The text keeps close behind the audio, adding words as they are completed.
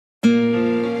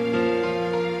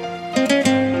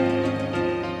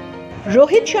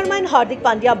Rohit Sharma and Hardik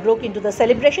Pandya broke into the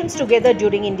celebrations together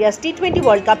during India's T20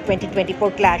 World Cup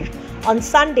 2024 clash on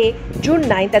Sunday, June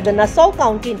 9th at the Nassau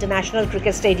County International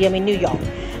Cricket Stadium in New York.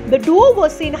 The duo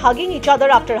was seen hugging each other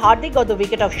after Hardik got the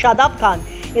wicket of Shadab Khan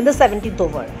in the 17th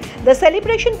over. The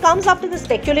celebration comes after the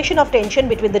speculation of tension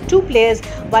between the two players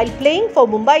while playing for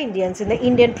Mumbai Indians in the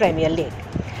Indian Premier League.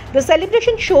 The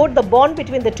celebration showed the bond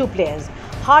between the two players.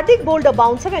 Hardik bowled a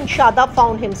bouncer and Shadab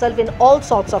found himself in all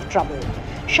sorts of trouble.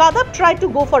 Shadab tried to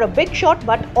go for a big shot,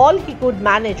 but all he could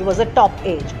manage was a top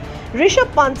edge.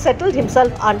 Rishabh Pant settled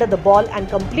himself under the ball and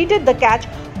completed the catch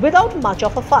without much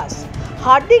of a fuss.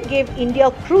 Hardik gave India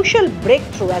a crucial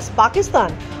breakthrough as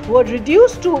Pakistan were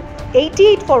reduced to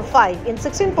 88 for 5 in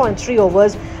 16.3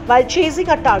 overs while chasing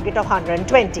a target of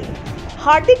 120.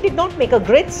 Hardik did not make a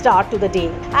great start to the day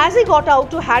as he got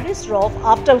out to Harris Roth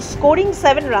after scoring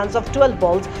 7 runs of 12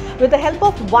 balls with the help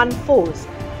of 1 force.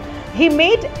 He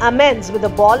made amends with the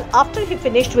ball after he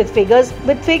finished with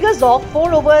figures of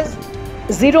 4 overs,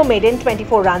 0 maiden,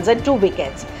 24 runs and 2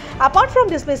 wickets. Apart from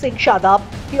dismissing Shadab,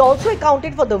 he also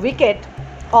accounted for the wicket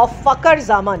of Fakhar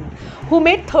Zaman, who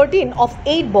made 13 of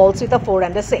 8 balls with a 4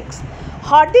 and a 6.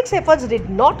 Hardik's efforts did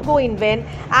not go in vain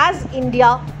as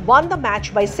India won the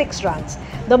match by 6 runs.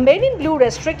 The men in blue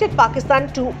restricted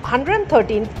Pakistan to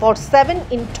 113 for 7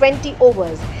 in 20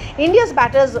 overs. India's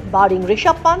batters, barring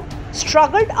Rishabh Pant,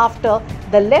 struggled after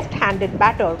the left-handed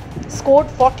batter scored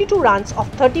 42 runs of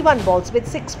 31 balls with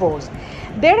 6 fours.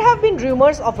 There have been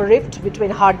rumours of a rift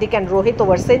between Hardik and Rohit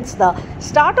ever since the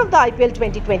start of the IPL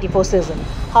 2024 season.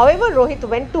 However, Rohit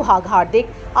went to hug Hardik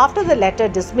after the latter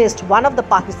dismissed one of the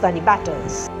Pakistani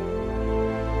batters.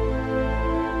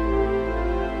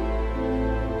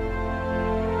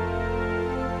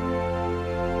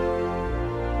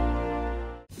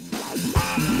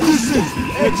 This is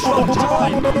extra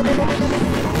time.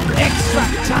 Extra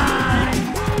time.